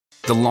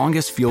The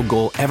longest field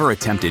goal ever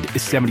attempted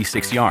is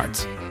 76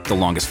 yards. The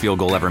longest field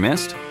goal ever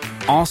missed?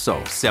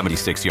 Also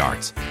 76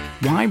 yards.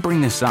 Why bring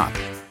this up?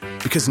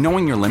 Because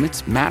knowing your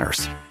limits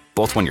matters,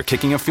 both when you're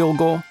kicking a field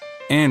goal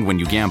and when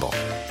you gamble.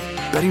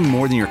 Betting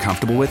more than you're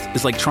comfortable with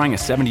is like trying a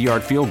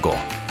 70-yard field goal.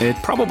 It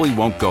probably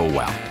won't go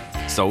well.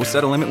 So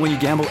set a limit when you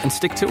gamble and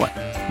stick to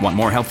it. Want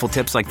more helpful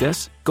tips like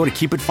this? Go to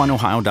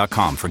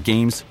keepitfunohio.com for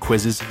games,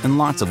 quizzes, and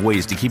lots of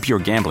ways to keep your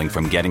gambling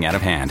from getting out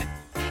of hand.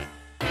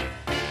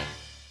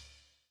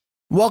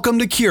 Welcome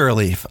to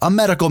Curaleaf, a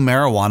medical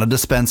marijuana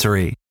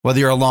dispensary.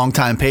 Whether you're a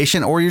longtime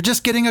patient or you're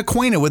just getting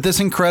acquainted with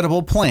this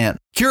incredible plant,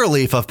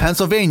 Curaleaf of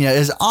Pennsylvania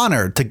is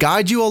honored to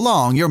guide you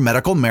along your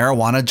medical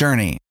marijuana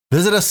journey.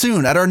 Visit us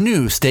soon at our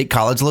new State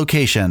College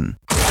location.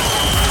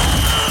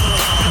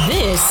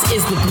 This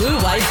is the Blue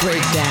White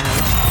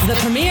Breakdown, the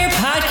premier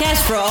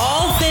podcast for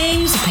all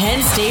things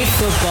Penn State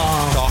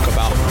football. Talk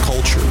about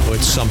culture.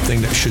 It's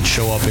something that should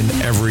show up in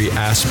every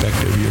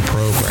aspect of your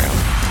program.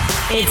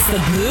 It's the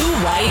Blue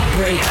White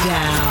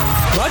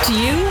Breakdown, brought to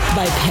you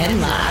by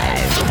Penn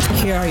Live.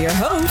 Here are your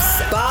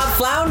hosts, Bob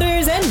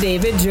Flounders and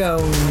David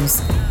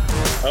Jones.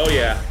 Oh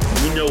yeah,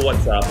 you know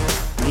what's up.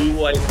 Blue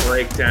White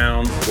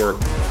Breakdown. We're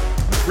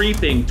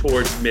creeping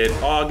towards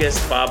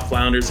mid-August. Bob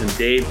Flounders and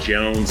Dave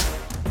Jones.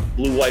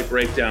 Blue White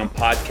Breakdown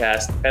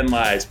podcast, Penn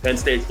Live's Penn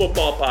State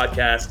football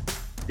podcast.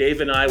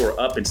 Dave and I were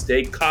up in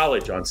State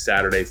College on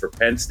Saturday for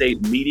Penn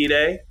State Media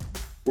Day.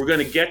 We're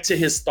going to get to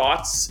his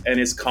thoughts and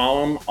his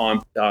column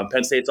on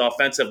Penn State's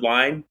offensive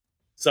line,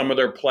 some of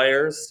their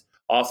players,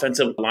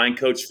 offensive line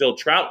coach Phil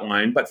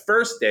Trautwein. But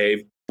first,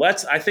 Dave,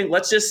 let's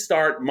just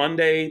start.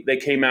 Monday, they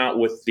came out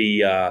with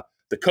the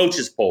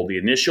coaches poll, the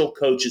initial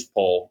coaches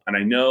poll. And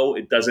I know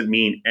it doesn't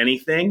mean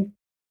anything,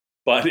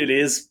 but it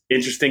is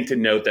interesting to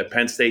note that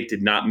Penn State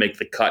did not make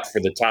the cut for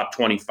the top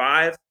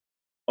 25.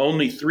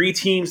 Only 3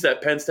 teams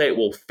that Penn State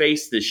will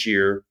face this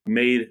year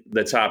made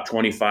the top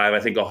 25.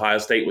 I think Ohio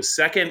State was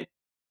second.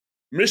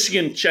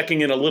 Michigan checking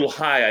in a little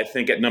high, I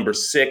think, at number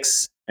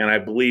 6, and I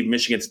believe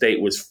Michigan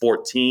State was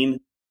 14.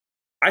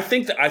 I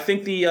think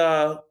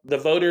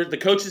the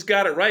coaches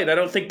got it right. I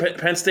don't think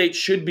Penn State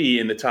should be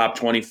in the top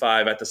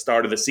 25 at the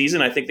start of the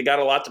season. I think they got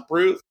a lot to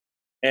prove,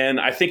 and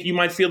I think you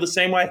might feel the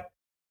same way.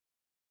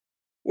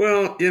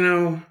 Well,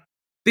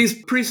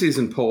 these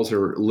preseason polls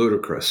are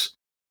ludicrous.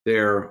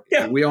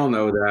 We all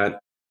know that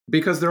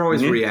because they're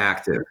always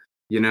reactive,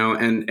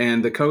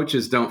 and the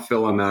coaches don't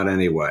fill them out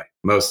anyway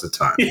most of the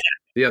time.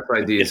 The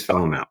SIDs fill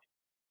them out.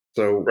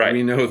 So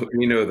we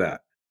know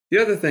that. The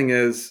other thing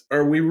is,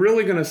 are we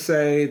really going to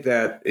say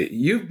that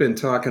you've been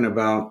talking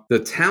about the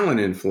talent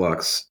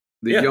influx,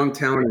 the young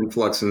talent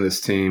influx in this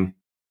team?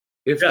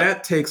 If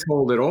that takes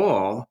hold at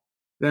all,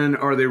 then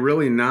are they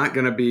really not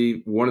going to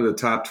be one of the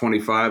top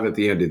 25 at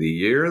the end of the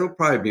year? They'll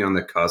probably be on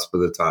the cusp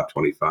of the top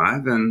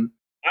 25. And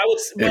I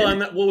was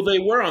they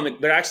were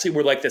they actually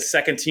were like the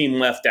second team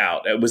left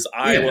out. It was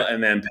Iowa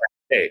and then Penn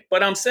State.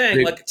 But I'm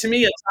saying, to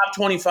me, a top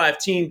 25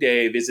 team,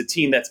 Dave, is a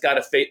team that's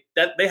got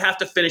that they have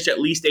to finish at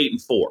least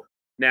 8-4.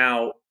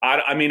 Now,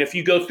 I mean, if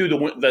you go through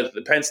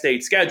the Penn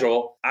State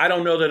schedule, I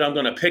don't know that I'm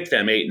going to pick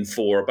them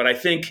 8-4, but I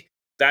think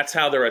that's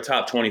how they're a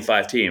top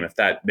 25 team, if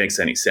that makes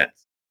any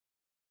sense.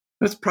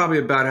 That's probably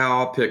about how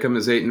I'll pick them,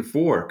 as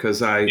 8-4,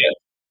 because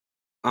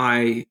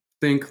I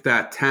think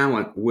that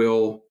talent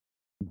will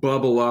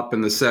bubble up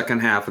in the second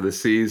half of the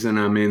season.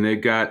 I mean, they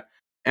got,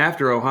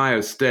 after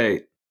Ohio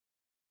State,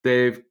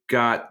 they've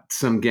got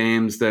some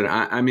games that,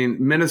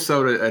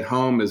 Minnesota at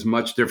home is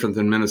much different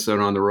than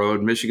Minnesota on the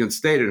road. Michigan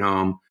State at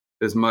home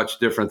is much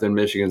different than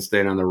Michigan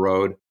State on the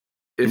road.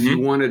 If you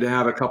wanted to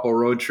have a couple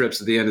road trips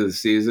at the end of the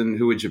season,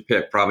 who would you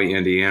pick? Probably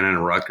Indiana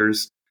and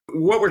Rutgers.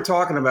 What we're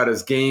talking about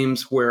is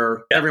games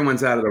where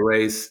everyone's out of the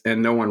race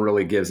and no one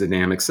really gives a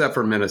damn except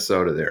for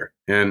Minnesota there.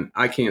 And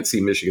I can't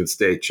see Michigan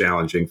State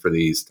challenging for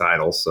these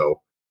titles,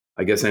 so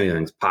I guess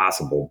anything's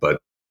possible. But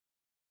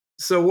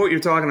so what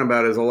you're talking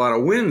about is a lot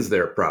of wins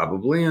there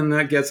probably, and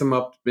that gets them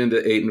up into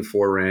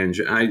 8-4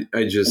 range.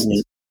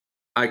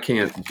 I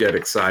can't get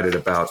excited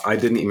about. I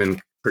didn't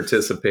even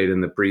participate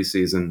in the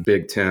preseason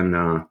Big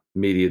Ten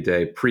media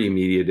day,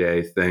 pre-media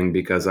day thing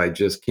because I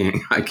just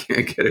can't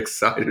get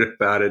excited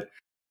about it.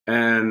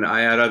 And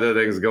I had other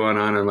things going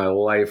on in my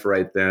life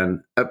right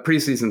then.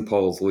 Preseason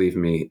polls leave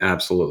me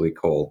absolutely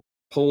cold.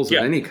 Polls of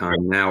any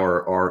kind now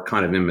are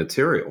kind of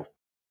immaterial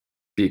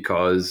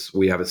because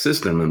we have a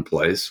system in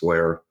place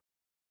where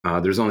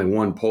there's only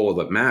one poll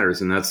that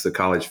matters, and that's the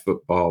College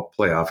Football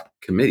Playoff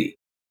Committee.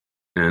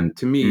 And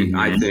to me,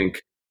 I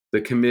think the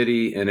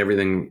committee and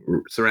everything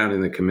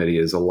surrounding the committee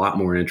is a lot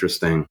more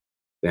interesting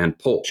than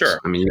polls. Sure.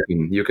 I mean,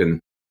 you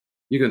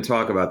can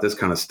talk about this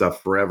kind of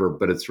stuff forever,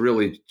 but it's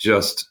really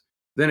just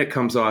then it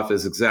comes off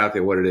as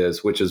exactly what it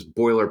is, which is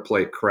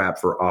boilerplate crap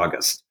for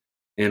August.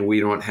 And we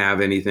don't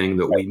have anything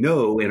that we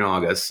know in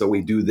August, so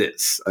we do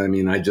this. I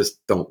mean, I just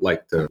don't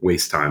like to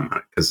waste time on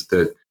it because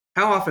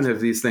how often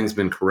have these things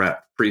been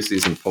correct,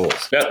 preseason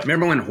polls? Yeah.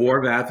 Remember when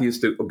Horvath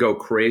used to go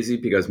crazy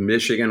because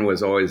Michigan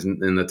was always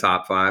in the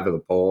top 5 of the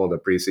poll, the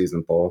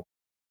preseason poll,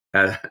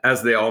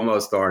 as they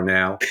almost are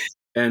now?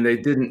 and they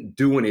didn't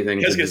do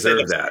anything to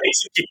deserve that.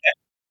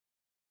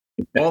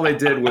 All they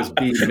did was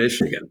beat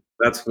Michigan.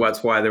 That's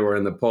why they were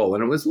in the poll,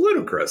 and it was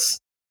ludicrous.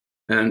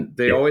 And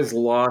they always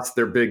lost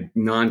their big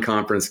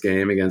non-conference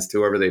game against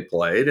whoever they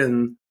played,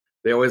 and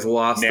they always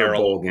lost their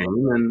bowl game.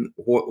 And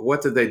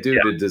what did they do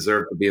to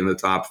deserve to be in the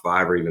top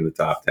 5 or even the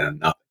top 10?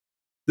 Nothing.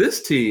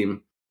 This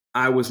team,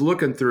 I was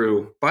looking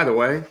through. By the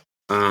way,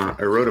 I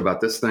wrote about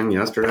this thing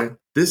yesterday.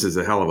 This is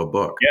a hell of a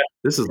book. Yeah.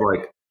 This is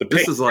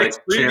like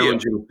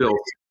challenging Phil.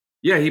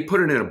 Yeah, he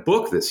put it in a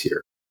book this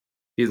year.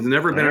 He's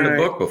never been in a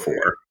book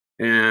before,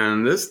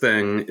 and this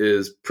thing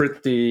is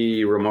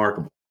pretty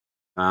remarkable.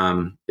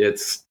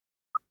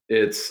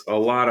 It's a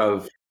lot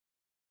of.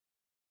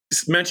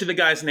 Just mention the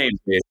guy's name,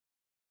 Dave.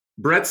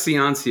 Brett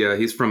Ciancia.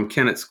 He's from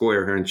Kennett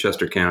Square here in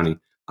Chester County.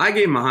 I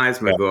gave him a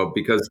Heisman vote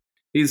because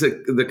he's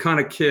the kind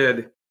of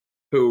kid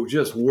who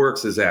just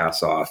works his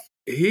ass off.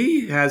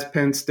 He has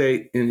Penn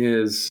State in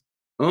his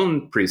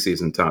own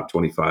preseason top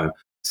 25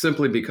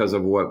 simply because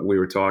of what we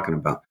were talking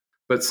about.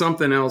 But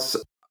something else,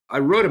 I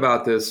wrote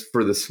about this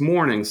for this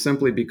morning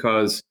simply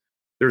because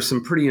there's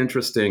some pretty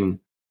interesting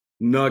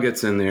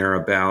nuggets in there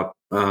about,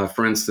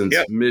 for instance,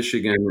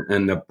 Michigan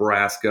and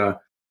Nebraska.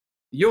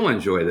 You'll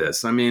enjoy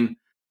this. I mean,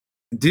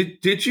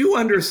 did you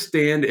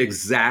understand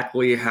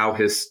exactly how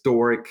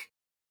historic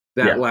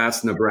that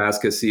last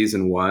Nebraska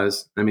season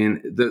was? I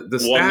mean, the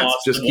stats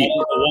just keep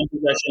one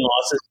possession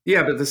losses.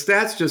 Yeah, but the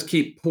stats just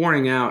keep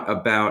pouring out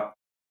about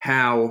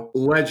how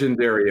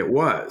legendary it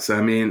was.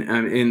 I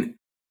mean,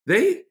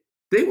 they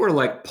were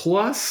like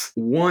plus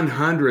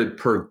 100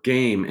 per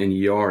game in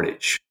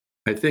yardage.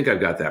 I think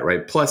I've got that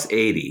right. Plus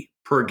 80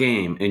 per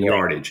game in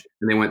yardage,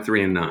 and they went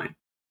 3-9.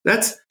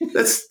 That's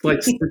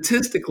like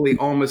statistically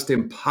almost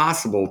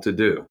impossible to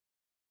do.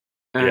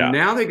 And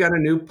now they got a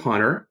new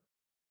punter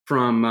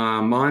from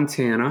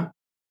Montana,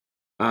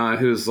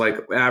 who's like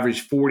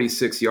averaged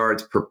 46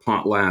 yards per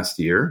punt last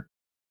year.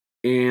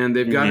 And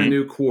they've got a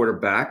new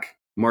quarterback.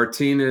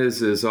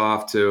 Martinez is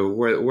off to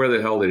where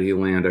the hell did he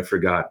land? I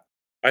forgot.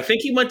 I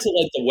think he went to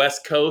like the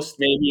West Coast,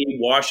 maybe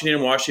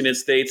Washington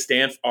State,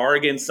 Stanford,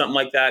 Oregon, something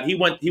like that. He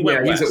went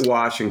west. He's at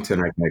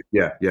Washington, I think.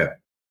 Yeah.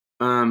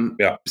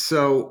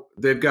 So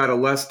they've got a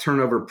less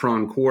turnover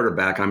prone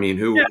quarterback. I mean,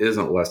 who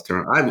isn't less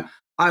turnover?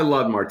 I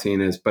love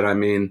Martinez, but I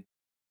mean,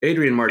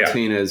 Adrian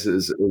Martinez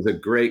is a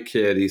great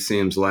kid. He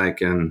seems like,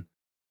 and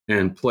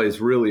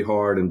plays really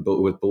hard and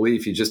with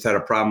belief. He just had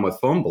a problem with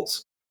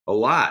fumbles a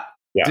lot.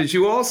 Yeah. Did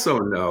you also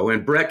know,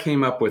 and Brett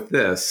came up with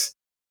this,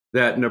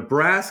 that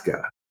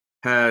Nebraska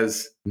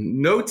has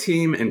no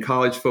team in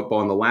college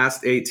football in the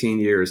last 18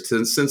 years,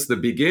 since the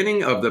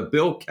beginning of the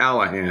Bill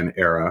Callahan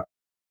era,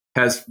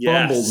 has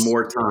fumbled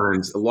more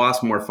times,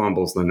 lost more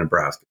fumbles than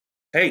Nebraska.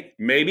 Hey,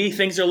 maybe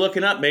things are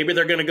looking up. Maybe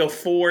they're going to go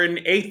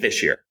 4-8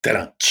 this year.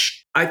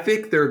 I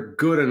think they're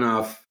good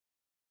enough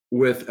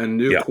with a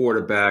new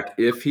quarterback,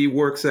 if he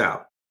works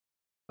out,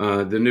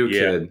 the new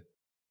kid,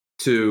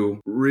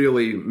 to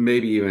really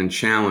maybe even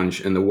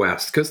challenge in the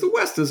West. Because the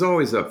West is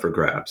always up for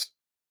grabs.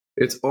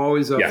 It's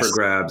always up for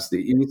grabs.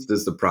 The East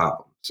is the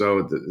problem.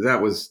 So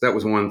that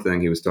was one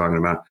thing he was talking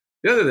about.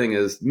 The other thing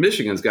is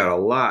Michigan's got a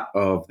lot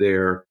of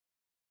their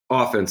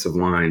offensive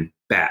line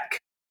back.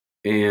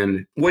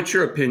 And what's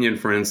your opinion,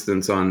 for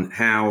instance, on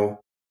how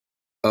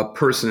a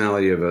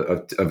personality of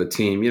a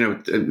team? You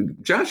know,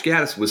 Josh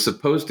Gaddis was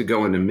supposed to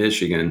go into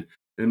Michigan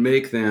and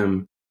make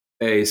them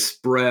a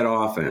spread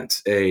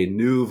offense, a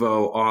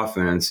nouveau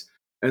offense.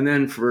 And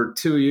then for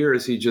 2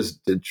 years, he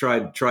just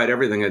tried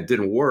everything. It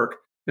didn't work.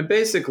 And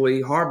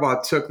basically,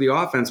 Harbaugh took the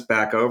offense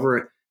back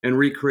over and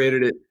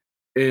recreated it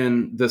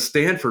in the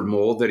Stanford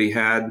mold that he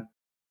had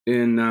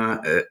in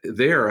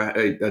there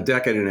a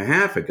decade and a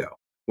half ago,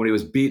 when he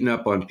was beating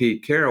up on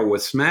Pete Carroll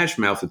with smash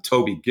mouth of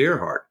Toby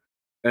Gerhardt.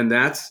 And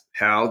that's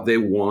how they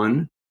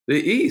won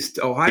the East.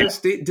 Ohio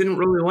State didn't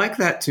really like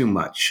that too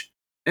much.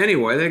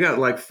 Anyway, they got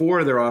like 4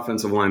 of their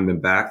offensive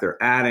linemen back.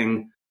 They're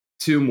adding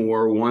 2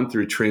 more, 1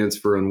 through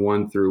transfer and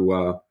 1 through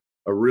a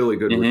really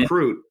good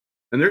recruit.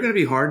 And they're going to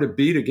be hard to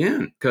beat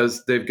again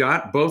because they've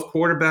got both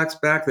quarterbacks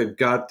back. They've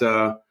got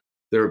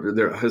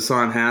their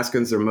Hassan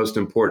Haskins, their most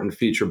important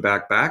feature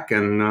back,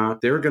 and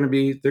they're going to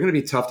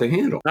be tough to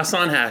handle.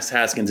 Hassan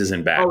Haskins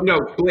isn't back. Oh no,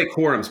 Blake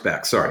Corum's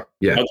back. Sorry,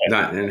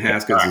 and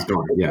Haskins is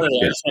gone. Yeah, I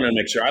just want to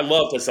make sure. I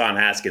love Hassan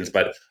Haskins,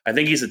 but I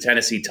think he's a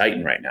Tennessee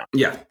Titan right now.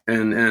 Yeah,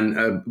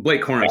 and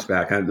Blake Corum's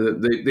back.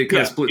 They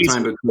kind of split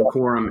time between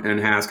Corum and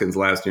Haskins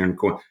last year, and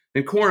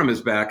Corum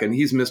is back, and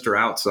he's Mr.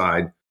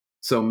 Outside.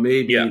 So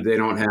maybe they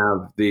don't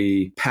have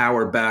the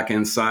power back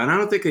inside. I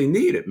don't think they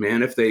need it,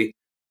 man. If they,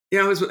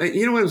 I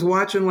was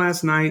watching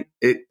last night.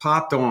 It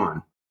popped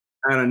on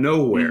out of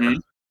nowhere,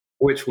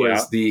 which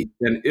was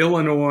an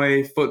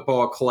Illinois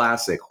football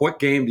classic. What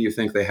game do you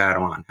think they had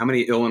on? How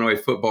many Illinois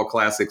football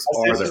classics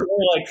are there?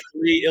 Like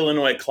 3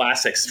 Illinois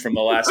classics from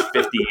the last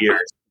 50 years.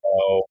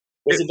 So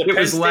it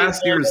was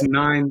last year's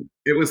 9.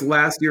 It was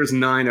last year's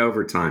 9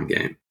 overtime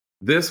game.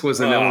 This was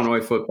an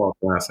Illinois football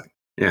classic.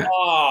 Yeah.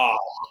 Oh.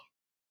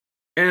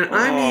 And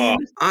I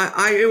mean,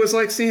 it was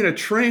like seeing a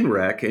train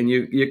wreck, and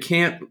you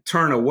can't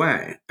turn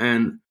away.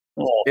 And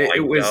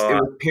it was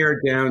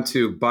pared down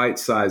to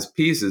bite-sized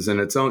pieces, and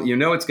it's going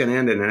to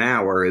end in an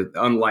hour.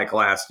 Unlike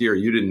last year,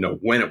 you didn't know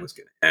when it was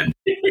going to end.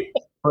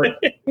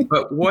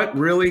 but what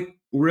really,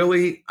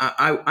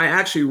 I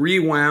actually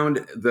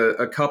rewound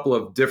a couple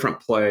of different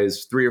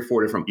plays, 3 or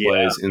 4 different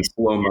plays in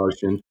slow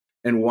motion,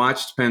 and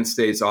watched Penn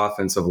State's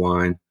offensive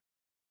line,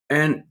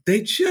 and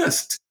they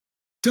just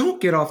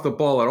don't get off the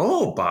ball at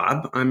all,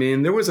 Bob. I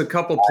mean, there was a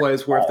couple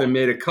plays where if they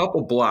made a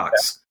couple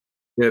blocks,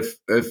 if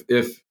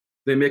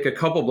they make a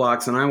couple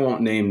blocks, and I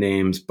won't name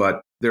names,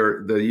 but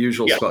they're the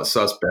usual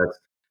suspects,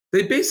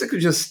 they basically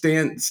just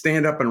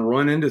stand up and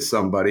run into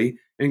somebody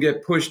and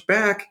get pushed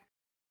back,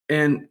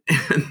 and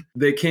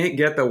they can't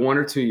get the 1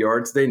 or 2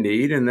 yards they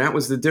need, and that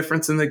was the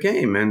difference in the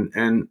game.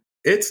 And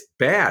it's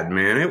bad,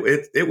 man.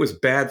 It was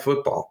bad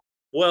football.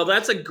 Well,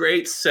 that's a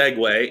great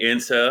segue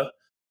into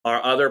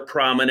our other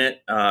prominent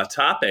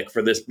topic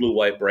for this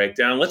blue-white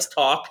breakdown. Let's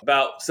talk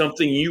about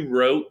something you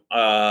wrote.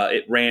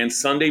 It ran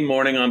Sunday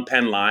morning on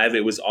Penn Live.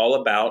 It was all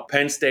about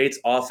Penn State's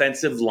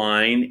offensive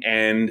line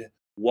and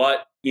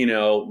what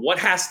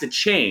has to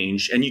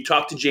change. And you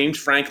talked to James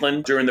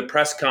Franklin during the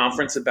press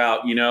conference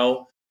about,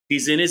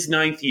 he's in his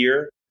 9th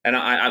year. And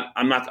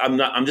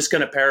I'm just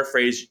going to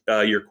paraphrase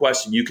your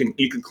question. You can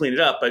clean it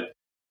up. But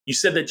you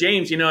said that,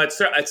 James,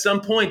 at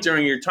some point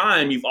during your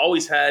time, you've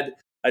always had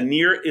a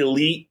near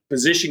elite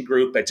position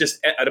group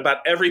at about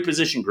every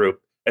position group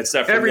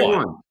except for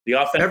everyone. The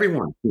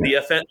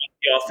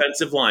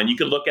offensive line. You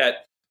could look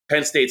at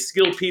Penn State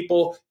skilled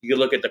people. You could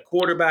look at the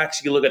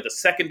quarterbacks. You could look at the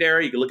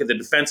secondary. You could look at the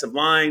defensive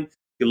line.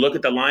 You could look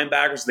at the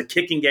linebackers, the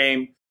kicking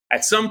game.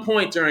 At some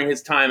point during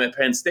his time at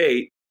Penn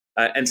State,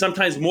 and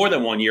sometimes more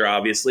than 1 year,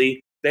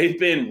 obviously, they've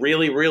been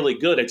really, really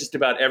good at just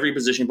about every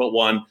position but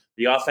one,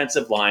 the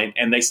offensive line,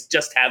 and they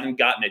just haven't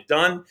gotten it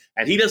done.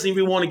 And he doesn't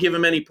even want to give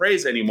him any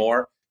praise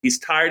anymore. He's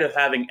tired of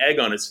having egg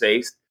on his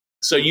face.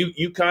 So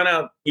you kind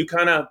of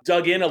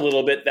dug in a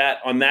little bit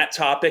on that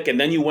topic, and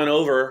then you went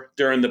over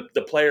during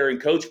the player and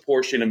coach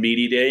portion of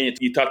Media Day, and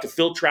you talked to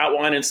Phil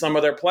Trautwein and some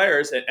of their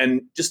players,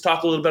 and just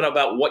talk a little bit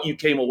about what you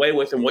came away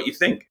with and what you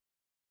think.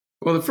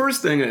 Well, the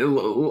first thing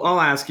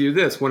I'll ask you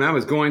this: when I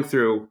was going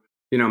through,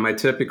 my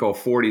typical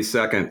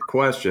 40-second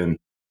question,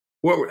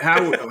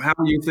 how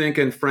were you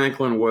thinking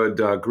Franklin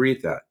would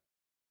greet that?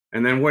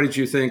 And then what did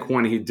you think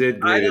when he did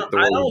greet it the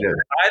way he did?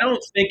 I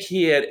don't think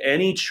he had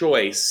any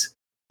choice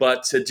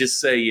but to just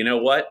say, you know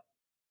what,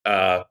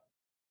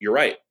 you're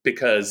right,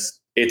 because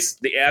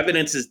the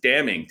evidence is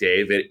damning,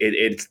 Dave.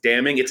 It's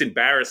damning. It's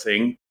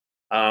embarrassing.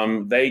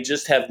 They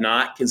just have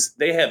not.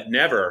 They have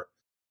never,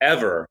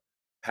 ever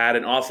had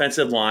an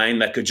offensive line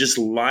that could just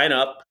line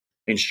up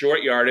in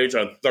short yardage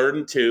on 3rd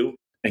and 2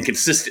 and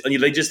consistently.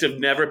 They just have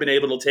never been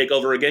able to take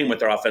over a game with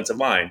their offensive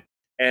line.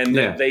 And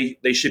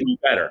they should be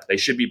better. They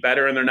should be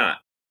better, and they're not.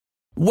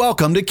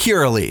 Welcome to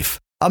Curaleaf,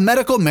 a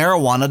medical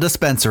marijuana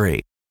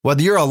dispensary.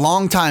 Whether you're a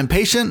longtime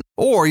patient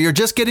or you're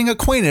just getting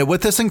acquainted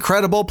with this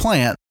incredible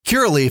plant,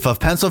 Curaleaf of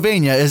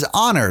Pennsylvania is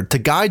honored to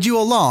guide you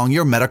along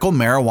your medical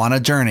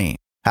marijuana journey.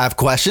 Have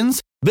questions?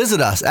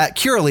 Visit us at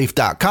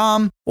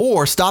curaleaf.com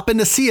or stop in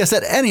to see us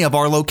at any of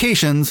our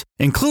locations,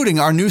 including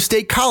our new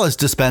State College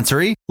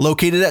dispensary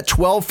located at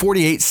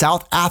 1248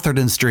 South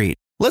Atherton Street.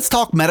 Let's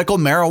talk medical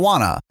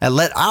marijuana and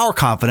let our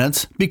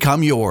confidence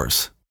become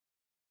yours.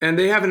 And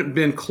they haven't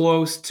been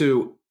close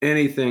to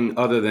anything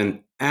other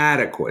than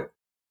adequate.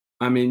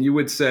 I mean, you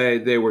would say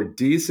they were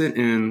decent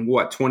in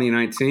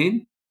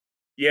 2019?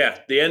 Yeah,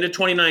 the end of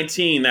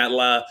 2019.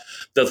 I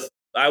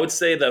would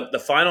say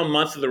the final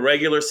month of the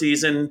regular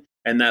season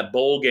and that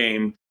bowl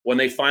game when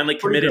they finally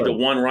committed to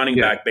one running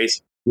back,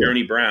 basically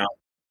Ernie Brown.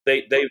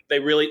 They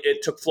really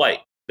took flight.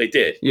 They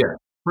did. Yeah,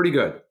 pretty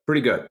good.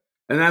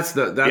 And that's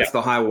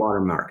the high water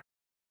mark.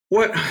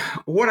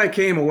 What I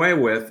came away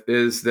with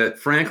is that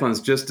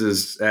Franklin's just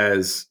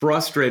as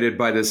frustrated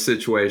by this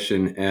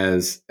situation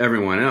as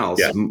everyone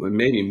else,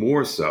 maybe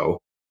more so,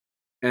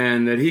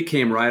 and that he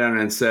came right on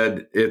and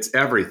said, it's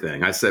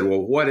everything. I said,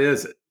 well, what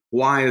is it?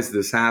 Why is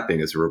this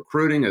happening? Is it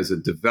recruiting? Is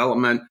it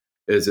development?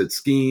 Is it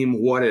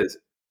scheme? What is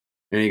it?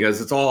 And he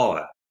goes, it's all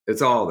that.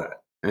 It's all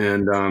that.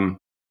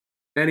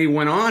 And he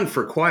went on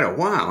for quite a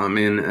while. I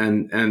mean,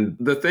 and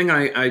the thing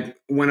I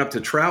went up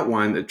to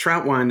Trautwein.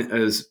 Trautwein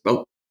is,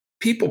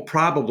 people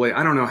probably,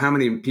 I don't know how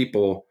many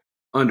people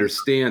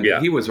understand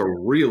that he was a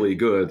really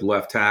good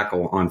left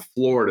tackle on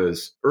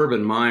Florida's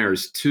Urban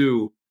Meyer's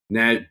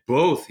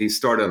he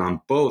started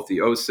on both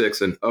the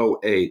 06 and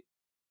 08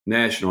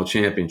 national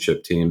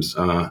championship teams.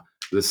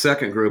 The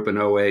second group in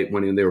 08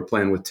 when they were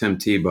playing with Tim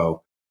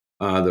Tebow.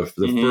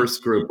 The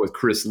first group with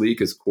Chris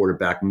Leak as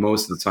quarterback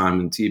most of the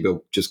time, and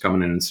Tebow just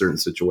coming in certain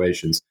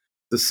situations.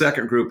 The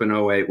second group in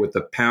 08 with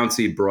the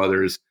Pouncey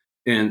brothers,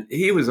 and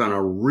he was on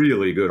a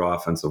really good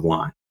offensive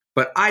line.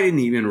 But I didn't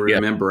even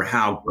remember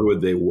how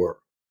good they were.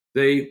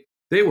 They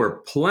were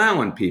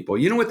plowing people.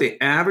 You know what they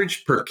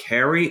averaged per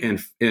carry in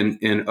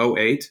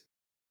 08?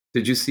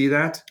 Did you see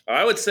that?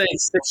 I would say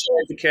 6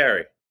 yards a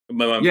carry.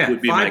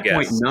 Would be my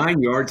guess.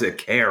 5.9 yards a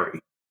carry.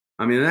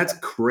 I mean, that's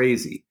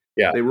crazy.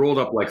 Yeah. They rolled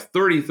up like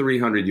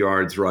 3,300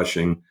 yards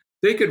rushing.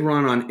 they could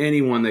run on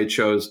anyone they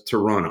chose to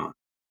run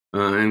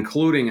on,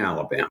 including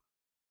Alabama.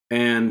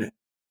 And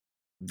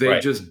they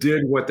just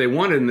did what they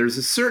wanted. And there's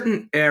a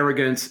certain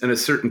arrogance and a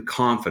certain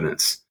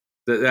confidence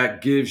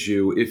that gives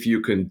you if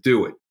you can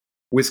do it.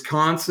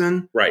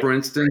 Wisconsin, for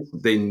instance,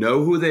 they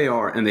know who they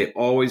are, and they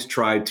always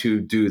try to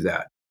do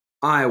that.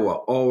 Iowa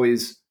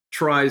always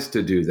tries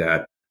to do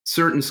that.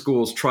 Certain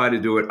schools try to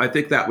do it. I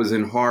think that was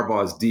in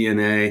Harbaugh's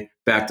DNA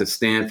back to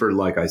Stanford,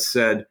 like I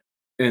said,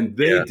 and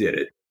they did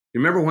it. You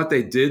remember what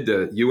they did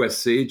to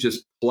USC?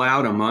 Just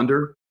plowed them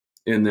under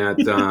in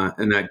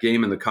that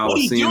game in the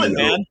Coliseum. What are you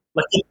doing,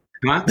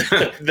 man?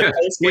 Huh?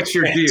 What's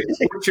your deal?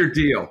 What's your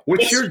deal?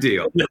 What's your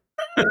deal?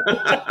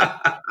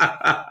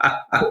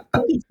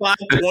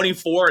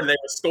 25-24, and they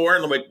were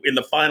scoring like in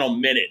the final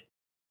minute.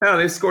 No,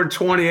 they scored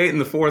 28 in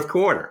the fourth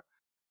quarter,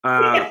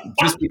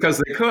 just because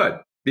they could.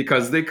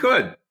 Because they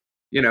could.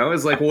 You know,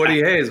 it's like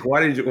Woody Hayes.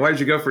 Why did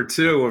you go for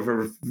 2 or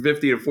for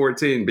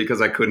 50-14?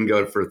 Because I couldn't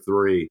go for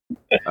 3.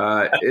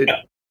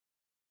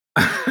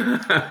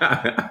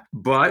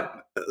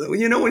 But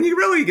you know, when you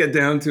really get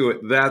down to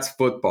it, that's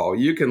football.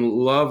 You can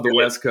love the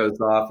West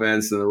Coast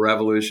offense and the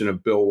revolution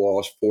of Bill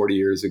Walsh 40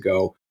 years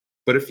ago,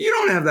 but if you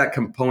don't have that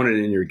component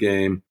in your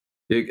game,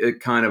 it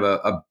kind of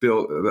a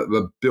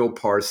Bill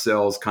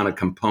Parcells kind of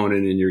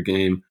component in your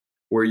game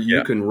where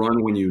you can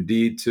run when you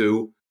need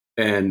to,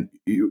 and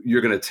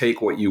you're going to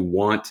take what you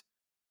want,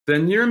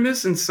 then you're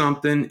missing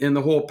something in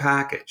the whole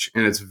package.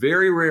 And it's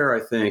very rare, I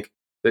think,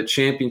 that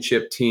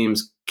championship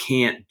teams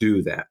can't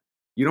do that.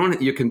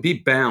 You can be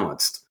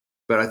balanced,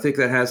 but I think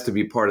that has to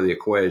be part of the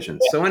equation.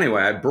 So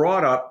anyway, I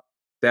brought up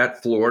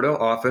that Florida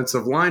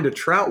offensive line to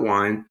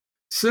Trautwein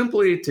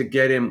simply to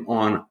get him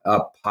on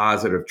a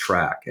positive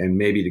track and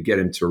maybe to get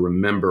him to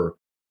remember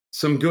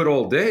some good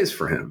old days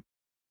for him.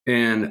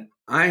 And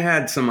I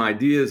had some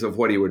ideas of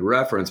what he would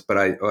reference, but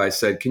I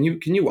said, can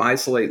you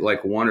isolate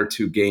like 1 or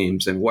 2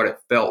 games and what it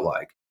felt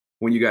like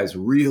when you guys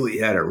really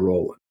had it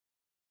rolling?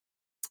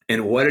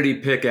 And what did he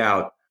pick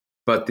out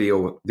but the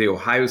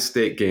Ohio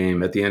State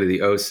game at the end of the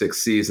 2006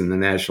 season, the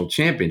national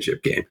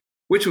championship game,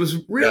 which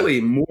was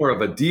really more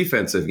of a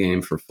defensive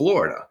game for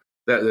Florida.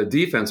 The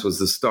defense was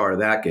the star of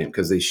that game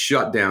because they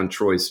shut down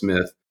Troy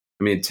Smith.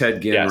 I mean,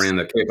 Ted Ginn ran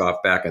the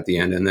kickoff back at the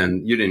end, and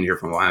then you didn't hear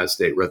from Ohio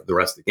State the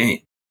rest of the game.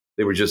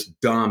 They were just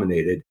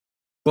dominated.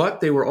 But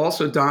they were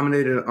also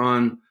dominated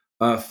on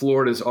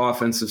Florida's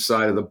offensive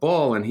side of the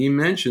ball, and he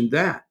mentioned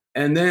that.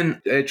 And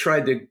then I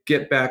tried to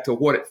get back to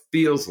what it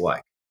feels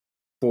like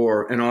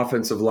for an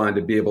offensive line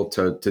to be able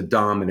to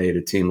dominate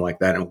a team like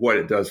that and what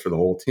it does for the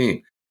whole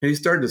team. And he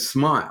started to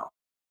smile.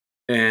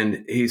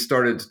 And he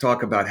started to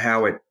talk about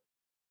how it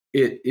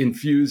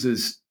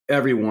infuses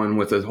everyone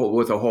with a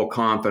whole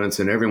confidence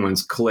and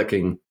everyone's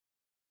clicking.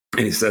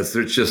 And he says,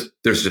 there's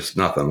just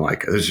nothing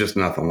like it. There's just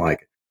nothing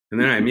like it.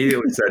 And then I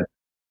immediately said,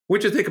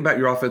 what'd you think about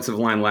your offensive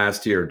line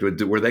last year?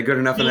 Were they good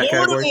enough in that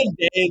category?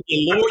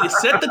 You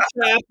set the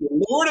trap.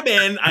 You lured him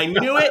in. I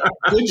knew it.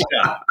 Good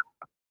job.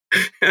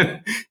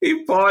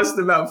 He paused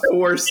about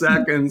 4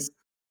 seconds.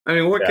 I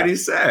mean, what could he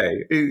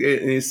say?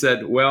 He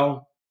said,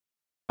 well,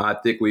 I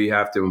think we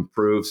have to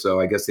improve. So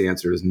I guess the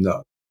answer is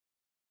no.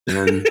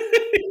 And,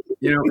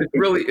 you know,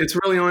 it's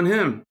really on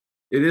him.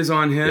 It is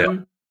on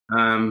him.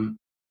 Yeah.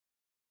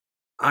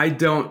 I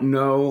don't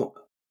know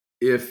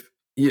if,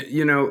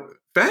 you know,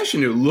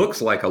 Fashanu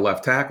looks like a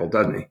left tackle,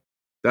 doesn't he?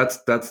 That's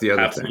the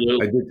other thing.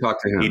 I did talk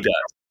to him. He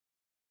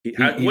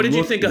does. What did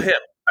you think of him?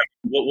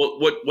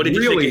 What did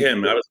you think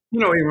of him?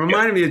 He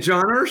reminded me of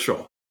John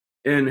Urschel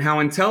and how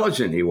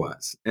intelligent he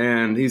was.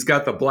 And he's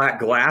got the black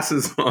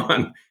glasses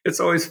on. It's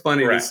always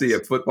funny to see a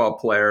football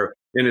player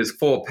in his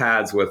full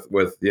pads with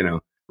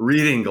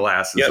reading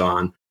glasses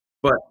on.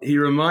 But he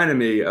reminded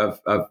me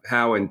of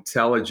how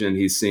intelligent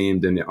he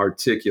seemed and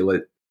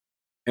articulate.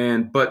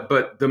 And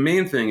but the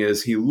main thing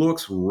is he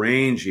looks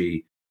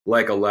rangy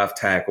like a left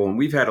tackle. And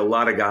we've had a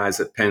lot of guys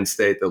at Penn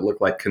State that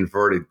look like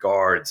converted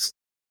guards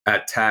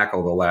at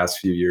tackle the last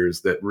few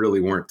years that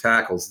really weren't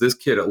tackles. This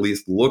kid at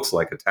least looks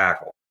like a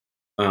tackle.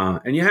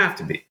 And you have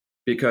to be,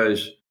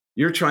 because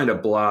you're trying to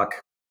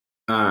block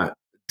at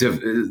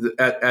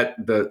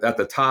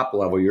the top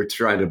level. You're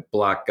trying to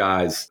block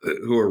guys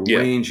who are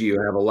rangy, who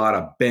have a lot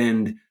of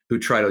bend, who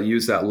try to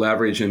use that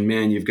leverage. And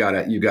man, you've got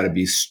to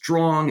be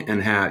strong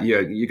and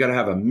you got to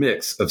have a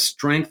mix of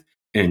strength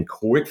and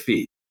quick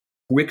feet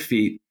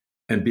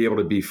and be able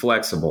to be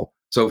flexible.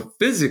 So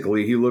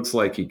physically, he looks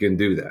like he can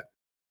do that.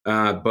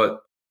 But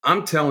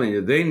I'm telling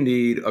you, they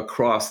need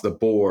across the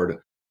board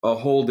a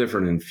whole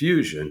different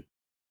infusion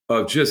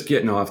of just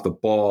getting off the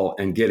ball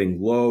and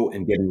getting low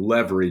and getting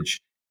leverage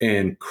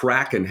and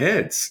cracking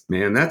heads.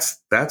 Man,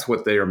 that's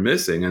what they are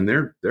missing, and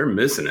they're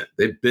missing it.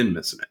 They've been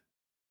missing it.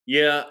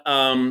 Yeah,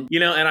 and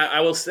I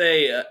will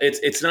say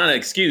it's not an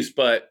excuse,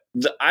 but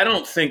I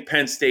don't think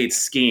Penn State's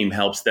scheme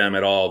helps them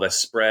at all. The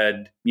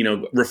spread,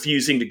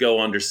 refusing to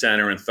go under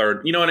center and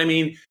third. You know what I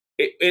mean?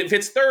 If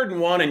it's 3rd and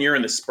 1 and you're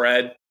in the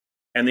spread,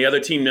 and the other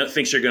team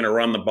thinks you're going to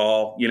run the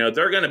ball,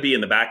 they're going to be in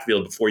the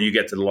backfield before you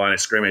get to the line of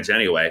scrimmage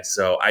anyway.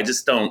 So I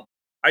just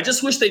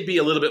wish they'd be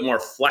a little bit more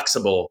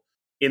flexible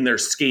in their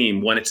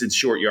scheme when it's in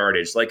short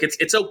yardage. Like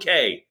it's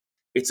okay.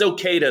 It's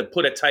okay to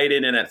put a tight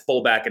end in at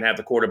fullback and have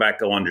the quarterback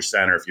go under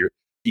center if you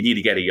need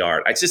to get a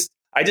yard. I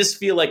just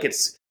feel like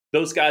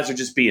those guys are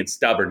just being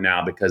stubborn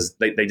now because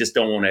they just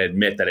don't want to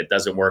admit that it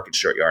doesn't work in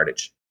short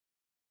yardage.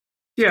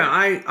 Yeah,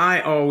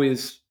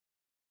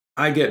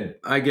 I get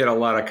a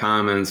lot of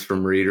comments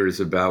from readers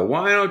about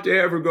why don't they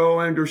ever go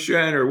under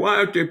center? Why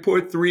don't they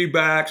put three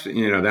backs?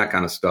 That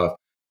kind of stuff.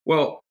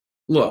 Well,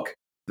 look,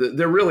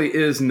 there really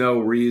is no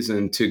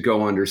reason to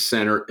go under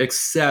center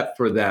except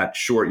for that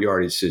short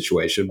yardage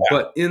situation. Yeah.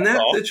 But in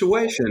that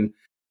situation,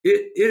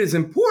 it is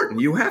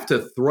important. You have to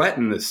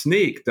threaten the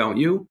sneak, don't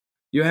you?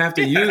 You have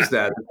to use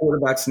the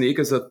quarterback sneak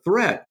as a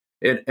threat.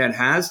 It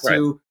has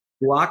to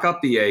block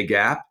up the A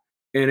gap,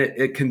 and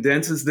it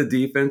condenses the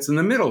defense in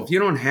the middle. If you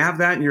don't have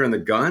that and you're in the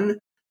gun,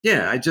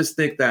 I just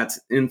think that's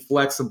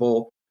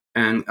inflexible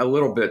and a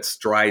little bit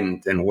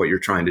strident in what you're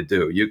trying to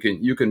do.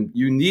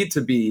 You need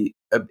to be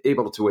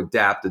able to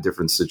adapt to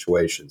different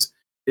situations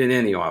in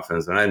any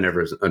offense, and I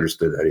never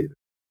understood that either.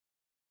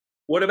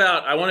 What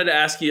about, I wanted to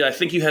ask you, I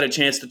think you had a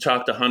chance to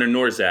talk to Hunter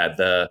Norzad,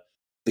 the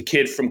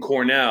kid from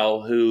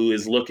Cornell who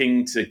is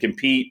looking to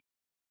compete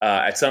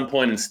at some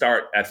point and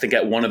start, I think,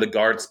 at one of the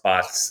guard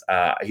spots.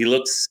 I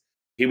know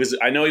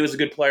he was a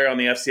good player on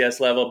the FCS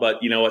level,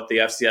 but you know what? The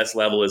FCS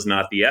level is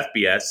not the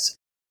FBS.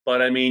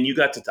 But I mean,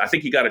 I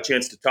think you got a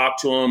chance to talk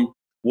to him.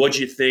 What'd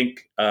you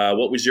think?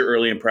 What was your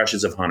early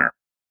impressions of Hunter?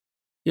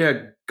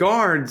 Yeah,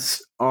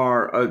 guards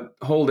are a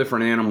whole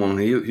different animal.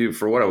 He,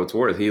 for what it's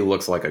worth, he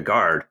looks like a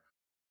guard.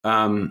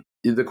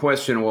 The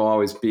question will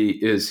always be,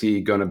 is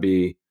he going to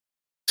be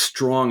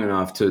strong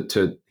enough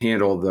to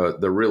handle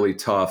the really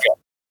tough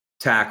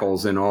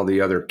tackles and all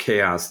the other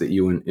chaos that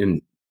you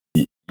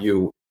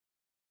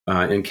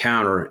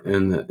encounter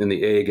in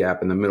the A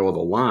gap in the middle of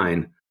the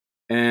line?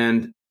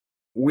 And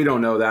we don't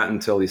know that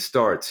until he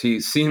starts.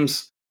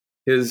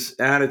 His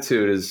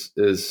attitude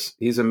is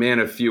he's a man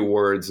of few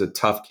words, a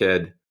tough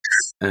kid,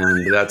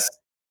 and that's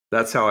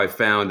how I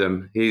found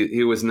him.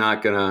 He was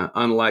not gonna,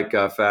 unlike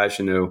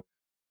Fashanu,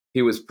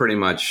 he was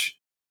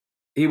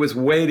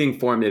waiting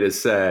for me to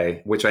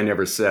say, which I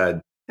never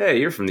said, hey,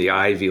 you're from the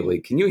Ivy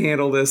League. Can you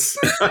handle this?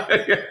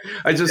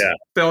 I just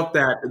felt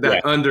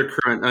that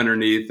undercurrent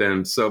underneath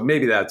him. So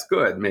maybe that's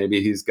good.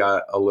 Maybe he's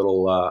got a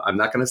little, I'm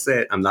not going to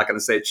say it. I'm not going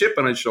to say a chip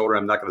on his shoulder.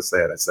 I'm not going to say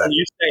it. I said,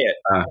 you say it.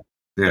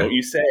 Don't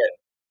you say it.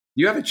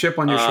 You have a chip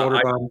on your shoulder,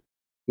 Bob?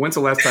 When's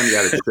the last time you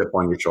had a chip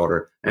on your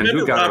shoulder? And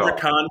who got Robert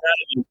it all?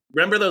 Conrad?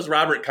 Remember those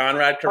Robert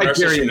Conrad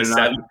commercials?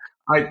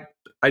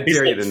 I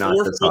dare you to knock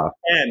this off.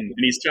 10, and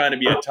he's trying to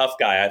be a tough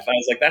guy. I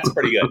was like, that's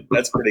pretty good.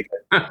 That's pretty good.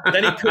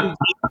 Then he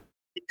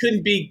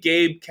couldn't beat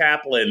Gabe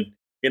Kaplan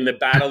in the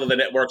Battle of the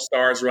Network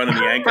Stars running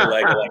the ankle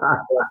leg.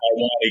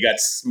 He got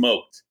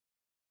smoked.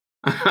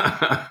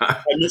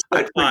 I'd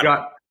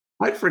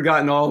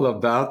forgotten all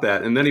about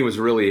that. And then he was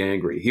really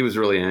angry. He was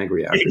really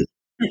angry after.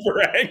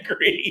 Super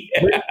angry.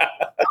 Yeah.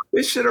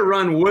 They should have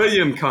run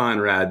William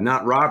Conrad,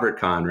 not Robert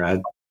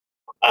Conrad.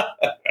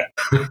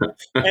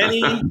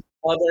 Any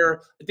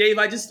other, Dave?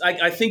 I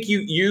think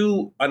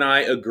you and I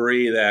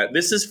agree that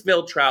this is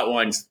Phil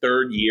Trautwein's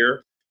third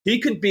year. He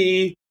could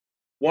be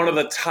one of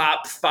the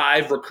top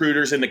 5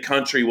 recruiters in the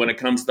country when it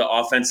comes to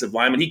offensive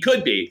linemen. He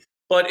could be,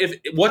 but if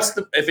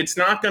it's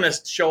not going to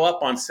show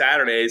up on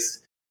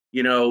Saturdays,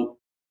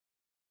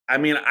 I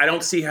mean, I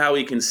don't see how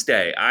he can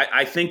stay.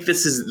 I think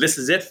this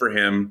is it for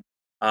him.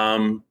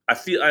 I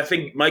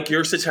think Mike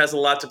Yurcich has a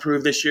lot to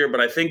prove this year, but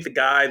I think the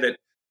guy that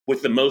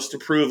with the most to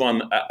prove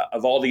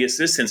of all the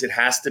assistants, it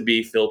has to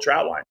be Phil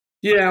Trautwein.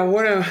 Yeah,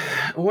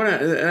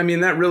 I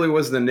mean, that really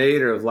was the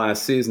nadir of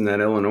last season, that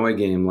Illinois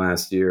game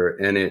last year,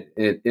 and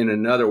it in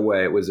another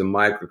way, it was a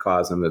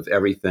microcosm of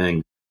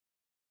everything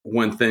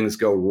when things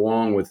go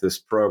wrong with this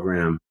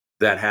program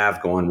that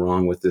have gone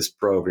wrong with this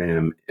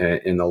program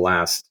in the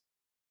last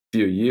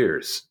few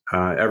years.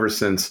 Ever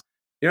since,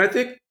 I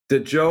think the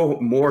Joe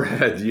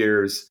Moorhead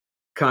years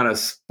kind of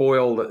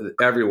spoiled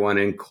everyone,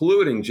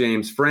 including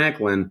James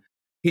Franklin.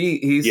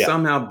 He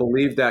somehow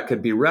believed that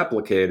could be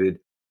replicated.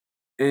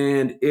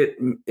 And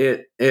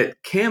it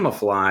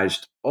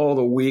camouflaged all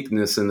the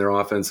weakness in their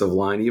offensive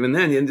line. Even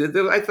then,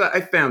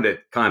 I found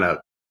it kind of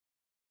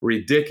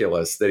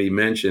ridiculous that he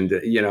mentioned,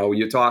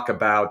 you talk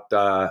about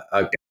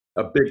a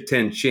Big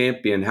Ten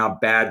champion, how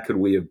bad could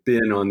we have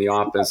been on the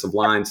offensive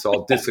line? So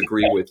I'll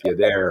disagree with you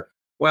there.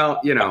 Well,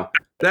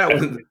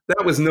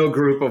 that was no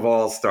group of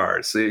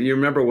all-stars. So you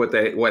remember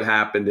what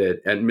happened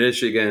at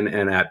Michigan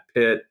and at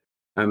Pitt.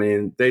 I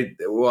mean,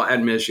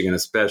 at Michigan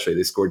especially,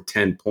 they scored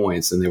 10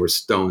 points and they were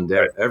stoned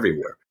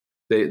everywhere.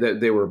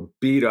 They were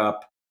beat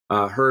up.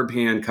 Herb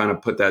Hand kind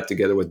of put that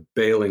together with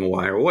bailing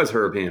wire. It was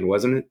Herb Hand,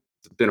 wasn't it?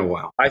 It's been a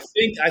while. I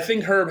think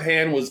Herb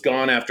Hand was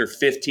gone after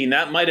 15.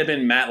 That might have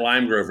been Matt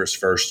Limegrover's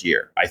first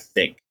year, I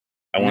think.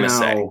 I want to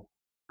say.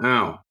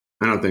 No,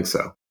 I don't think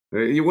so.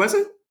 Was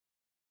it?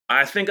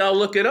 I think I'll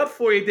look it up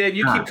for you, Dave.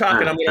 You keep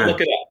talking. I'm going to look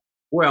it up.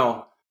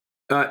 Well,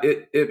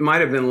 it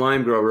might have been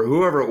Limegrover.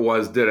 Whoever it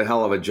was did a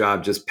hell of a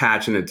job just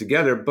patching it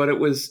together, but it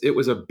was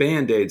a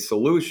Band-Aid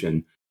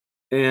solution.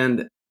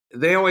 And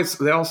they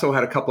also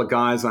had a couple of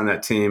guys on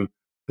that team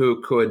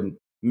who could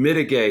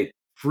mitigate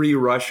free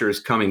rushers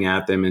coming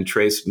at them in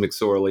Trace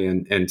McSorley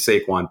and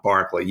Saquon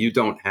Barkley. You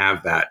don't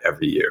have that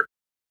every year.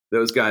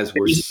 Those guys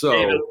were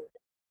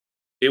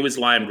It was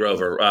Lime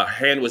Grover.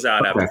 Hand was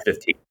out after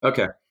 15.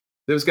 Okay.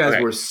 Those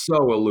guys were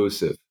so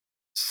elusive.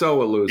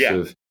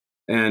 Yeah.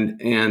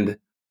 And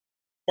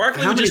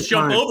Barkley would just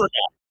jump over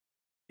guys.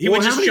 He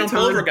would just jump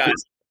over guys.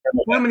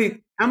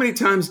 How many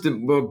times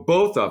did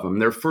both of them,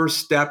 their first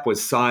step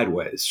was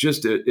sideways,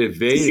 just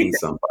evading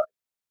somebody?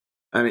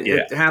 I mean,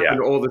 it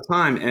happened all the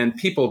time. And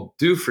people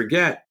do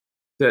forget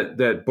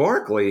that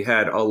Barkley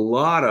had a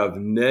lot of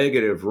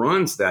negative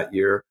runs that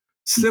year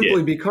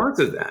simply because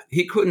of that.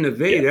 He couldn't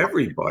evade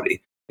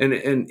everybody.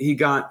 And he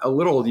got a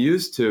little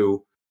used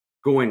to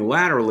going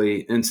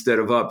laterally instead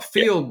of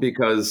upfield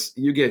because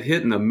you get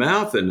hit in the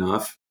mouth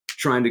enough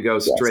trying to go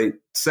straight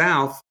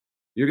south,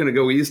 you're going to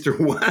go east or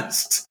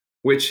west,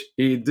 which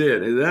he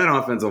did. That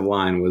offensive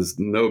line was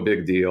no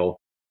big deal,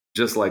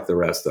 just like the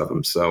rest of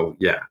them. So,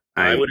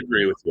 I would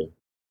agree with you.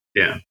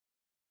 Yeah.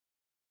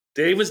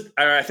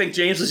 I think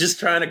James was just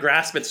trying to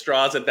grasp at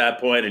straws at that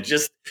point. And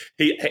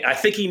I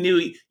think he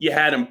knew you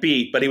had him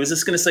beat, but he was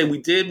just going to say, we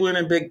did win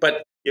in big,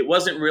 but it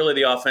wasn't really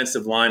the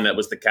offensive line that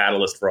was the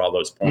catalyst for all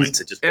those points.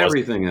 It just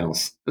everything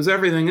else. It was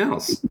everything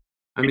else.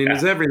 I mean,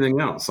 it's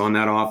everything else on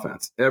that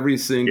offense. Every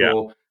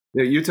single,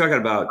 you're talking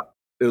about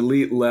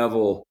elite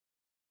level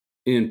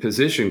in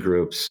position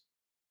groups.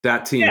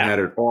 That team had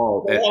it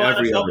all at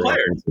every other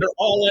players. They're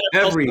all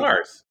NFL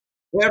stars.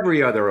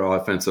 Every other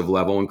offensive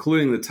level,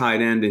 including the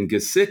tight end and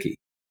Gesicki.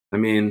 I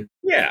mean,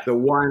 the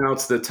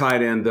wideouts, the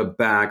tight end, the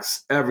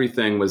backs,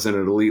 everything was at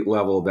an elite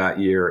level that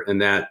year, and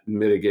that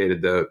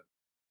mitigated the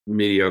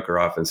mediocre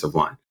offensive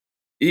line.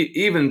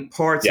 Even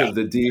parts of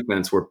the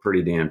defense were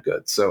pretty damn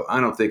good. So I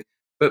don't think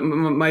 – but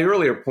my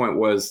earlier point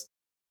was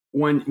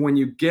when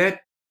you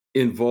get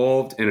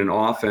involved in an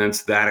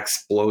offense that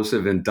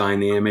explosive and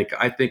dynamic,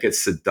 I think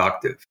it's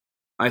seductive.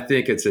 I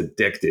think it's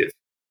addictive.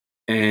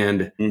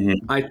 And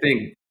I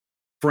think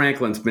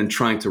Franklin's been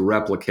trying to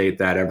replicate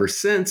that ever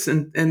since.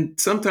 And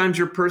sometimes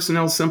your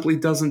personnel simply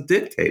doesn't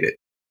dictate it.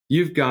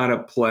 You've got to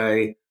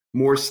play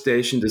more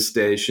station to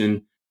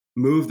station,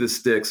 move the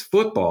sticks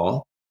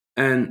football,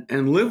 and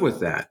live with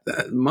that.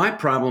 My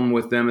problem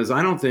with them is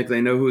I don't think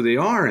they know who they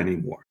are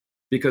anymore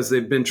because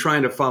they've been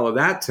trying to follow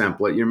that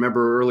template. You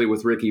remember early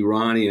with Ricky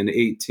Ronnie in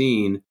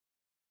 2018,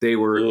 they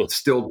were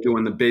still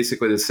doing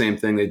basically the same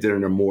thing they did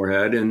under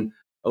Moorhead, and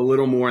a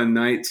little more in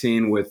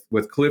 2019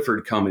 with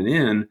Clifford coming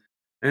in.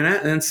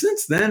 And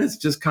since then, it's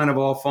just kind of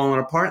all fallen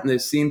apart, and they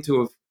seem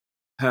to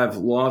have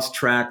lost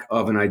track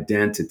of an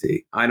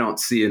identity. I don't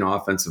see an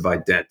offensive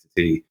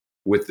identity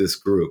with this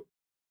group.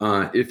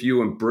 If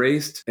you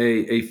embraced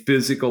a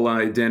physical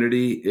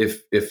identity,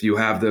 if you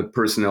have the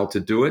personnel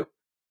to do it,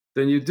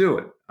 then you do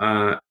it.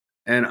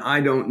 And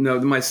I don't know.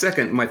 My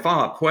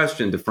follow-up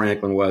question to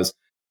Franklin was,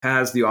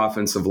 has the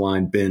offensive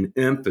line been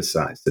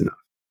emphasized enough?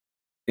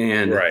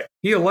 And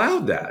he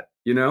allowed that.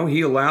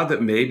 He allowed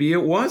that maybe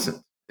it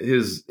wasn't.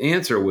 His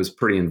answer was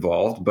pretty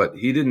involved, but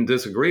he didn't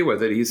disagree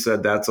with it. He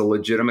said that's a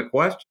legitimate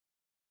question.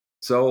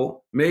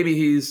 So maybe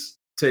he's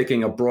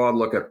taking a broad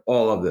look at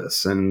all of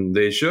this, and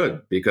they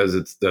should, because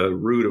it's the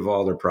root of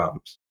all their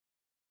problems.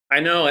 I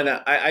know, and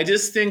I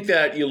just think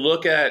that you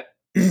look at,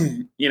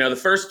 the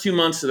first 2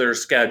 months of their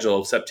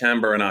schedule,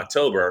 September and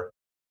October,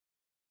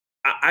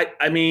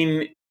 I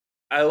mean,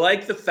 I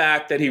like the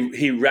fact that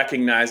he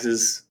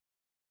recognizes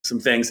some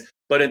things,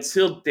 but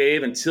until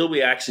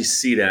we actually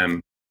see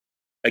them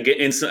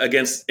in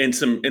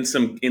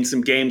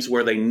some games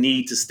where they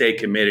need to stay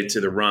committed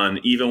to the run,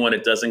 even when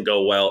it doesn't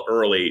go well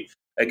early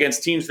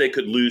against teams they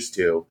could lose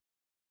to.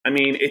 I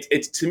mean,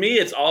 it's to me,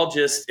 it's all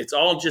just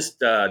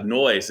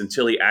noise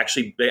until they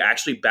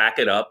actually back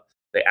it up.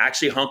 They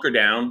actually hunker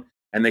down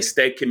and they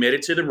stay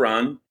committed to the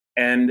run,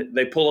 and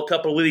they pull a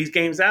couple of these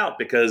games out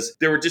because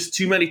there were just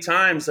too many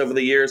times over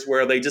the years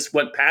where they just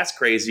went pass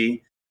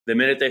crazy the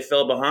minute they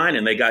fell behind,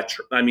 and they got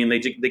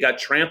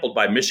trampled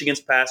by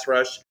Michigan's pass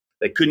rush.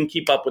 They couldn't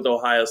keep up with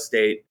Ohio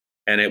State,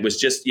 and it was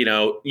just,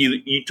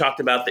 you talked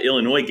about the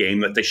Illinois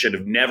game that they should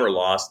have never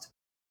lost,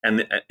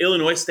 and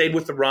Illinois stayed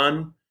with the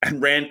run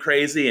and ran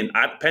crazy, and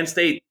Penn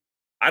State,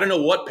 I don't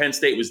know what Penn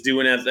State was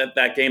doing at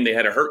that game. They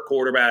had a hurt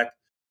quarterback,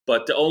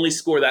 but to only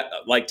score that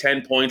like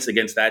 10 points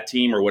against that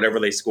team or whatever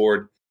they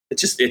scored,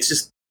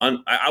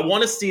 I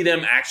want to see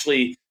them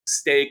actually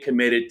stay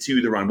committed to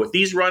the run. With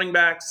these running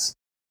backs,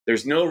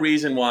 there's no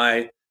reason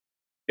why.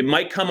 It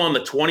might come on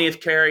the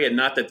 20th carry and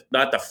not the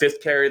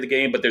 5th carry of the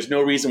game, but there's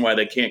no reason why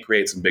they can't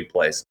create some big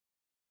plays.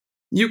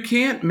 You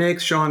can't make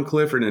Sean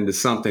Clifford into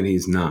something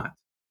he's not.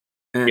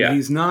 And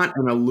he's not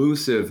an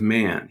elusive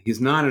man. He's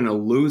not an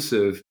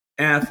elusive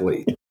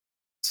athlete.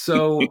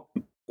 So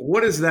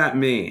what does that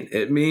mean?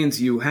 It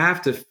means you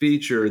have to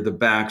feature the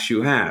backs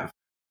you have.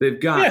 They've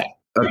got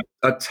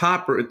a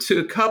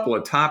couple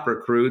of top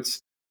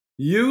recruits.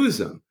 Use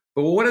them.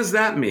 But what does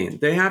that mean?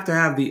 They have to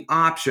have the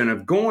option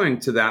of going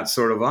to that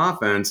sort of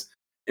offense.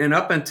 And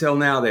up until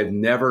now, they've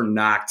never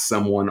knocked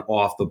someone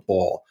off the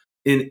ball.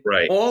 In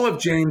all of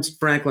James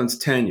Franklin's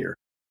tenure,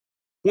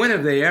 when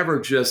have they ever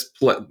just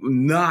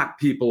knocked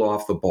people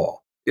off the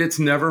ball? It's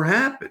never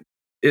happened.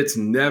 It's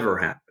never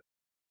happened.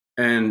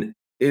 And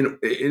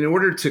in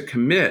order to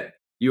commit,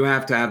 you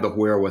have to have the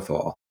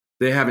wherewithal.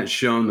 They haven't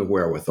shown the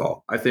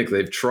wherewithal. I think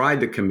they've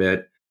tried to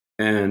commit,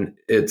 and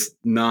it's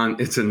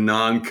a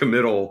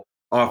non-committal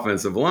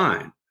offensive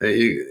line.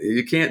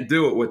 You can't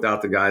do it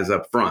without the guys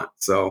up front.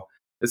 So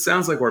it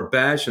sounds like we're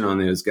bashing on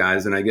those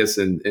guys, and I guess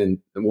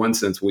in one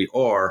sense we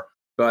are.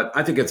 But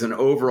I think it's an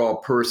overall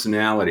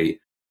personality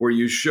where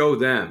you show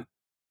them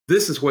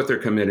this is what they're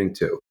committing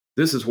to.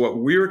 This is what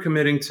we're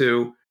committing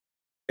to,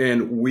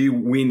 and we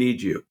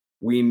need you.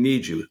 We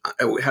need you.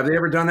 Have they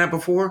ever done that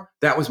before?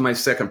 That was my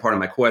second part of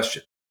my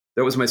question.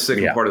 Part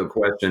of the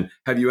question.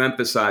 Have you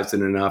emphasized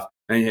it enough,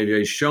 and have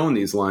you shown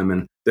these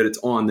linemen that it's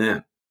on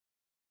them?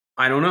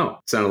 I don't know.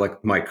 It sounded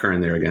like Mike Kern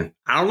there again.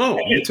 I don't know.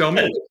 You tell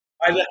me.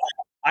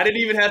 I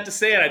didn't even have to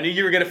say it. I knew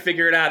you were going to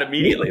figure it out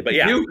immediately. But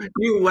yeah,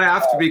 you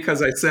laughed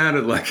because I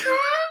sounded like.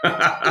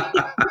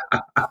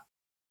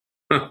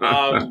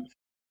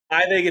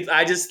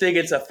 I just think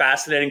it's a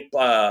fascinating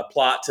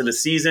plot to the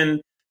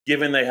season.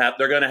 Given they're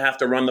going to have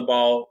to run the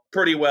ball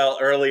pretty well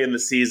early in the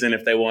season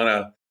if they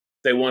got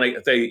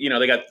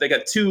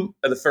 2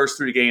 of the first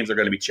 3 games are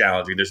going to be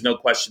challenging. There's no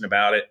question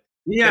about it.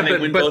 Yeah, but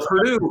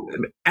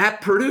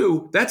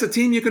Purdue, that's a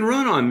team you can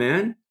run on,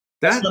 man.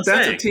 That's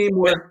a team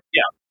where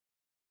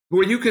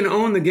you can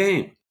own the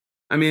game.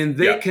 I mean,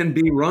 they can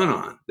be run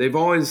on.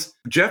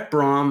 Jeff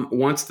Brom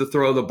wants to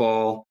throw the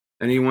ball,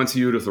 and he wants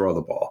you to throw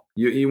the ball.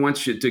 He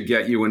wants you to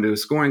get you into a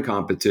scoring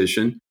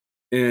competition.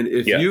 And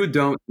if you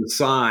don't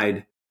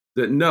decide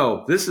that,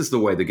 no, this is the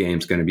way the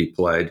game's going to be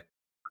played,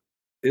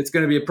 it's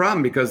going to be a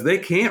problem because they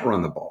can't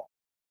run the ball.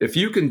 If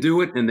you can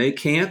do it and they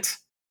can't,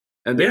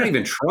 and they don't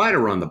even try to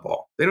run the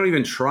ball. They don't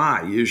even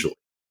try usually.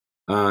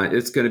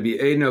 It's going to be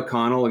Aiden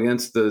O'Connell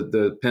against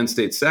the Penn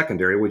State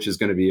secondary, which is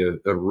going to be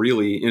a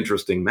really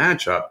interesting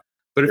matchup.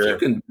 But if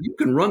you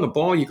can run the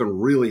ball, you can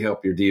really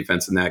help your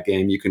defense in that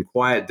game. You can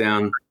quiet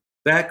down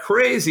that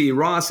crazy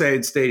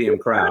Ross-Ade Stadium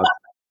crowd.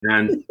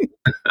 And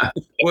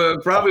well,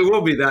 it probably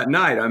will be that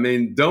night. I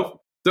mean, don't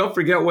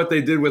forget what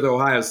they did with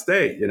Ohio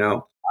State, you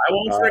know. I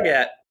won't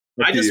forget.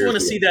 I just want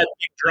to see that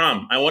big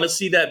drum. I want to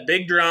see that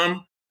big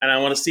drum, and I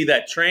want to see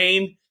that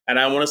train, and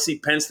I want to see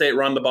Penn State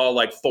run the ball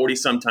like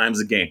 40-some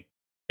times a game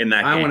in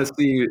that game. I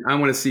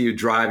want to see you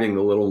driving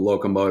the little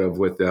locomotive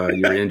with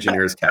your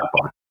engineer's cap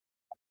on.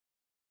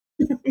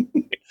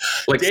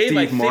 Like Dave,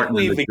 Steve Martin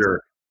in The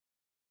Jerk.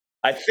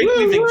 I think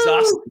we've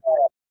exhausted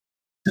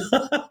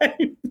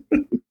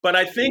but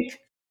I think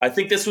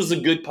this was a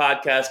good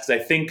podcast because I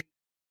think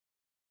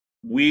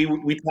we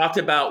talked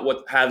about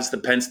what has the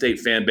Penn State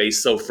fan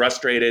base so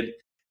frustrated,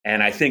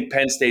 and I think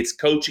Penn State's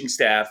coaching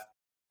staff,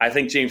 I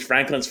think James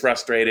Franklin's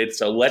frustrated.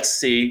 So let's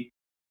see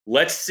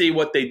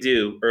what they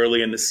do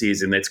early in the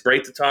season. It's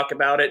great to talk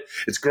about it.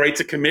 It's great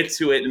to commit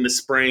to it in the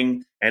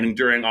spring and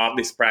during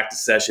August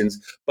practice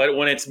sessions. But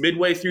when it's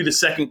midway through the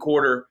second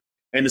quarter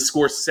and the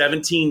score's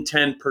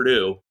 17-10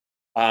 Purdue,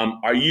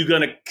 are you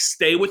going to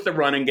stay with the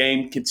running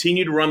game,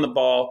 continue to run the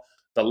ball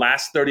the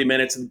last 30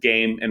 minutes of the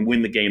game and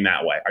win the game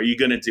that way? Are you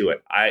going to do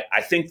it?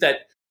 I think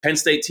that Penn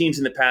State teams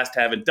in the past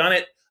haven't done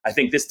it. I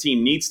think this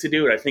team needs to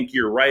do it. I think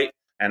you're right.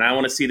 And I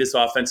want to see this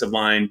offensive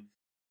line,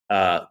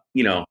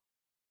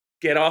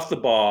 get off the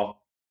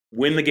ball,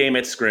 win the game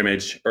at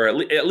scrimmage, or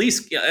at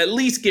least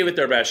give it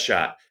their best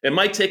shot. It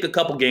might take a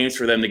couple games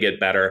for them to get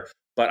better,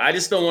 but I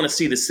just don't want to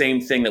see the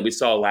same thing that we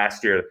saw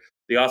last year.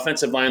 The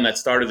offensive line that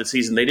started the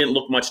season, they didn't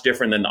look much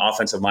different than the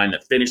offensive line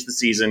that finished the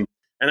season,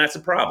 and that's a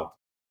problem.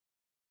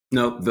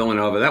 No,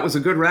 Villanova. That was a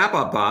good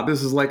wrap-up, Bob.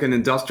 This is like an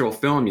industrial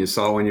film you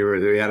saw when you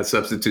had a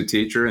substitute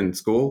teacher in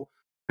school,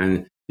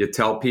 and you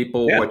tell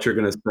people what you're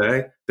going to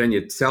say, then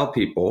you tell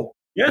people,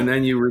 and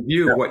then you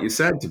review what you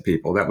said to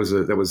people. That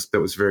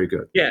was very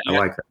good. Yeah, I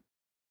like that.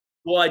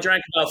 Well, I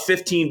drank about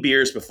 15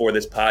 beers before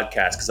this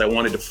podcast because I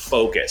wanted to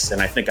focus,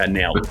 and I think I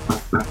nailed it.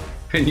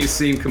 And you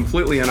seem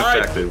completely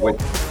unaffected,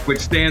 which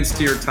stands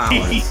to your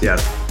tolerance.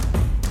 Yes.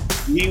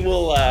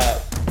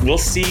 We'll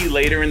see you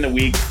later in the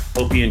week.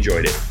 Hope you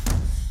enjoyed it.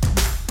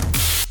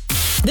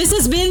 This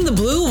has been the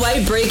Blue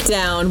White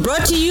Breakdown,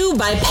 brought to you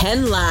by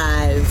Penn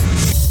Live.